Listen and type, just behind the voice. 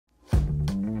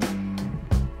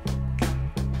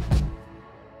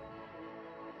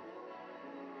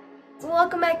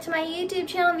welcome back to my YouTube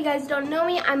channel. If you guys don't know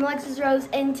me, I'm Alexis Rose,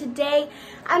 and today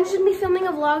I'm just gonna be filming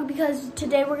a vlog because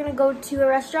today we're gonna go to a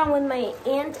restaurant with my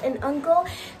aunt and uncle.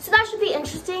 So that should be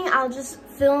interesting. I'll just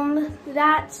film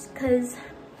that because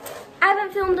I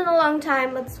haven't filmed in a long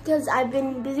time. That's because I've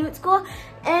been busy with school,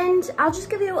 and I'll just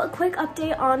give you a quick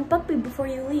update on Buckby before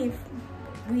you leave.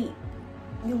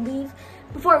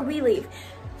 Before we leave.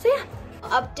 So yeah.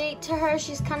 Update to her,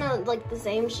 she's kind of like the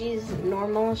same. She's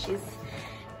normal.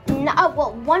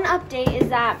 Well, one update is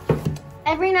that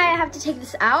every night I have to take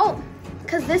this out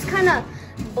because this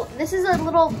is a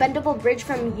little bendable bridge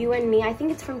from You and Me. I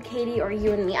think it's from Katie or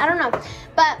You and Me. I don't know,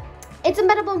 but it's a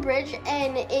bendable bridge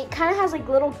and it kind of has like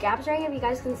little gaps right here, if you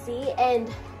guys can see.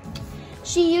 And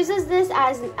she uses this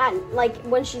as like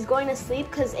when she's going to sleep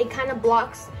because it kind of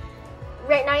blocks.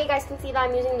 Right now, you guys can see that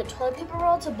I'm using the toilet paper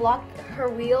roll to block her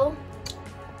wheel.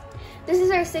 This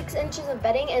is her 6 inches of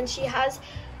bedding, and she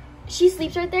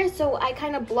sleeps right there, so I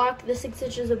kind of blocked the 6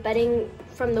 inches of bedding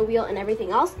from the wheel and everything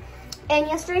else. And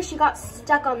yesterday she got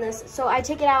stuck on this, so I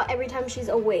take it out every time she's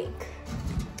awake.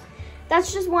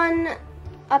 That's just one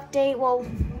update, well,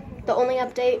 the only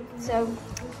update. So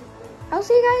I'll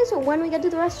see you guys when we get to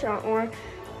the restaurant, or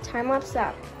time lapse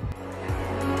that.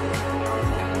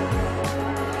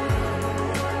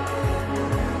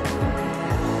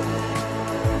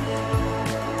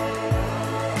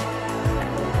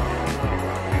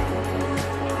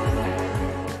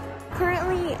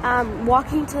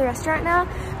 Walking to the restaurant now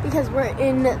because we're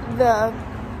in the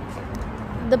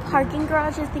parking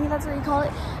garage. I think that's what you call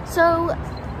it. So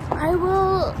I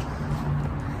will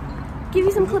give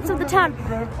you some clips of the town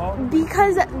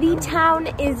because the town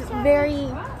is very,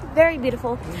 very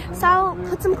beautiful. So I'll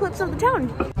put some clips of the town.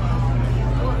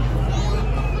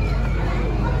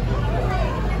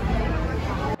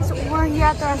 So we're here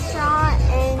at the restaurant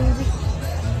and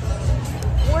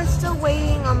we're still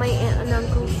waiting on my aunt and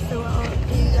uncle, so I'll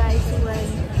give you guys when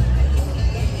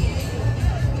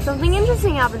something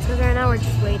interesting happens, because right now we're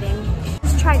just waiting.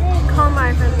 Just tried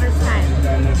calamari for the first time.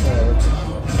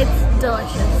 It's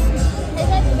delicious. It's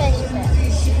like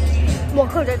fish. We'll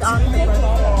cook it on the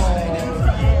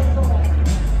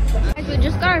first. We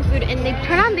just got our food and they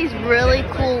turn on these really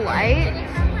cool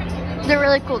lights. They're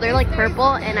really cool. They're like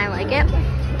purple and I like it.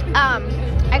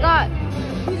 I got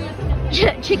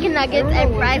chicken nuggets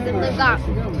and fries, and Luke got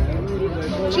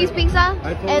cheese pizza,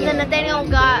 and then Nathaniel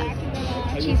got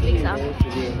cheese pizza.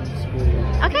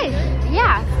 Okay,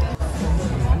 yeah.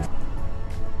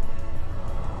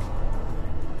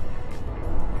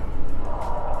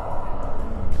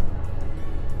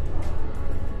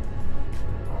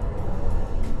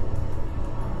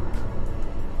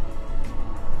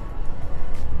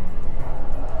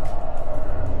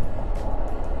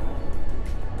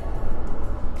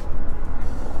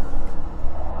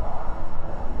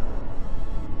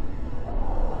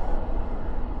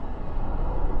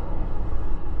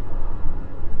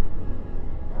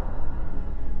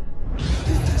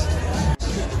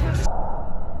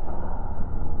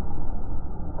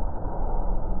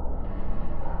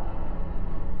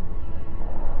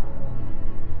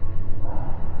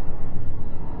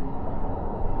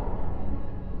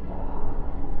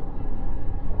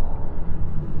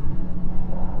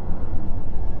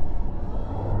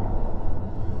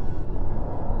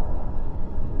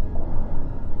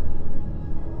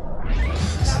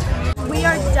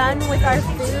 With our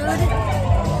food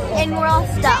and we're all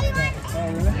stuffed,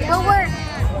 but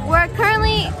we're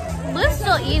currently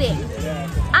still eating.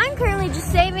 I'm currently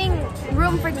just saving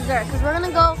room for dessert because we're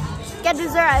gonna go get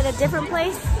dessert at a different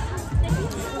place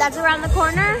that's around the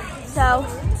corner. So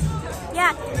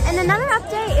yeah, and another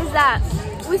update is that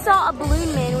we saw a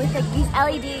balloon man with like these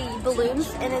LED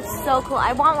balloons and it's so cool.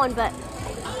 I want one, but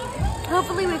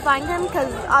hopefully we find him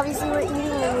because obviously we're eating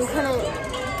and we couldn't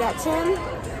get to him.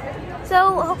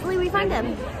 So hopefully we find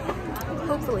him.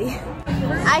 Hopefully.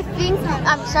 I think,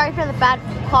 I'm sorry for the bad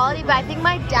quality, but I think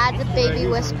my dad's a baby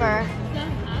whisperer.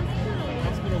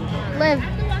 Liv.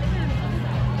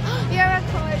 You're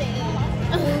recording.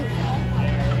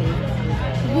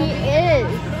 He is.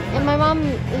 And my mom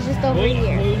is just over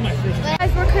here.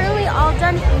 Guys, we're currently all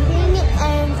done eating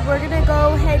and we're gonna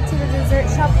go head to the dessert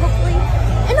shop hopefully.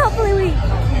 And hopefully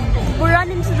we run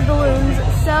into the balloons.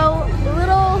 So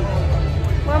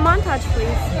more montage,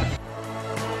 please.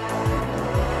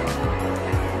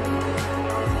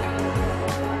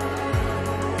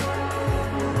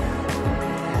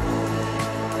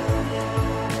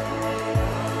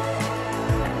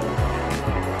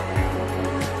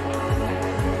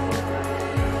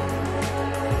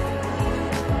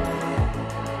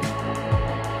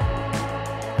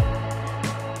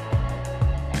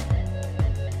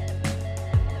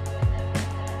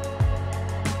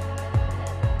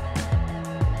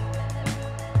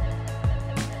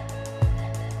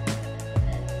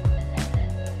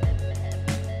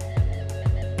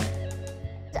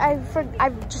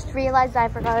 I've just realized that I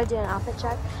forgot to do an outfit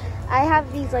check. I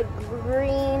have these like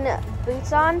green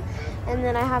boots on, and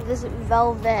then I have this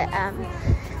velvet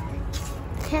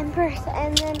tan purse,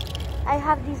 and then I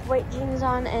have these white jeans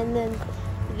on, and then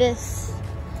this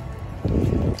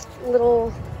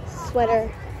little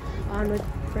sweater on with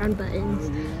brown buttons.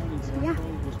 So yeah,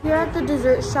 we're at the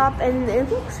dessert shop, and it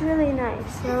looks really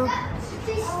nice. So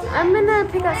I'm gonna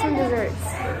pick out some desserts.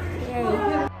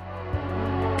 Yay.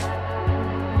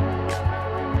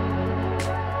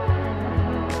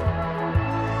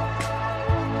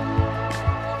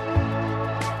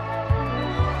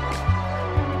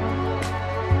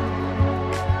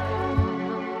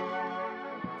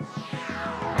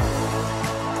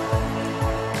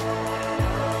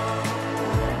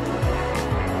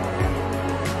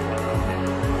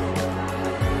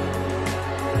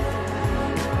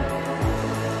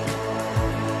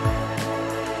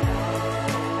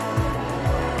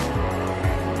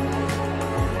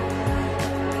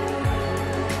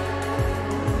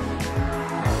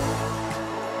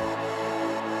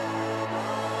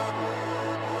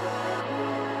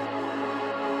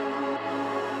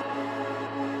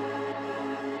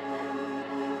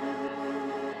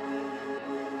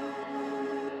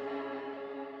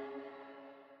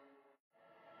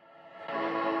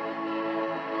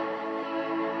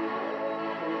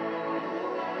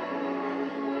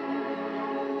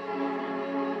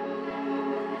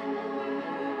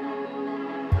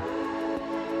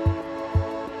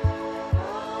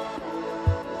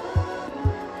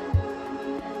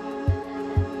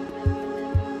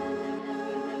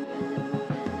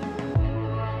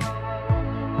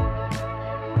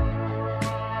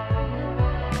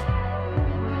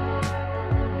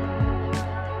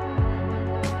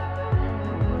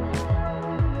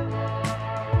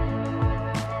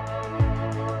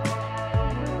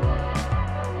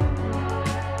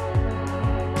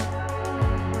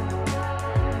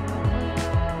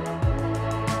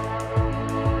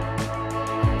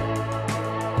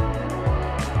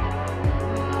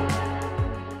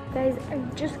 Guys, I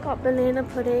just got banana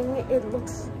pudding. It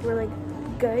looks really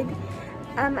good.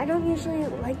 I don't usually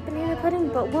like banana pudding,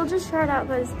 but we'll just try it out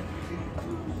because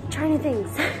try new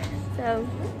things. So,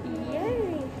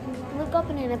 yay! We got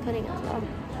banana pudding as well.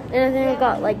 And I think I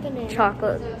got like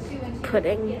chocolate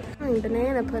pudding. I'm not eating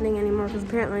banana pudding anymore because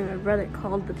apparently my brother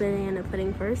called the banana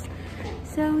pudding first.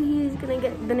 So he's gonna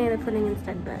get banana pudding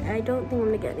instead, but I don't think I'm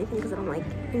gonna get anything because I don't like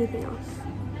anything else.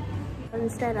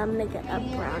 Instead, I'm gonna get a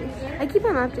brownie. I keep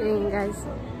on updating you guys.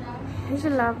 There's a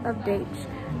lot of updates.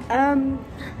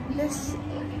 This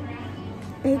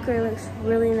bakery looks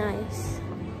really nice.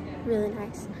 Really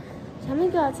nice. So I'm gonna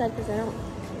go outside because I don't,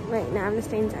 right now I'm gonna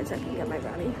stay inside so I can get my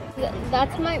brownie.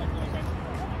 That's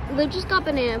we just got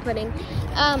banana pudding.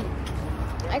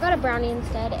 I got a brownie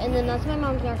instead, and then that's my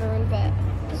mom's macaroon, but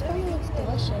this brownie looks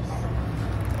delicious.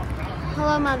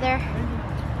 Hello, Mother.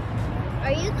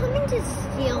 Are you coming to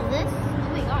steal this? Oh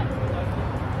my god.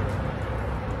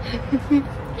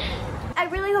 I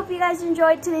really hope you guys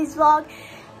enjoyed today's vlog,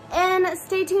 and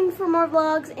stay tuned for more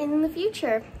vlogs in the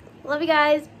future. Love you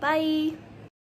guys. Bye.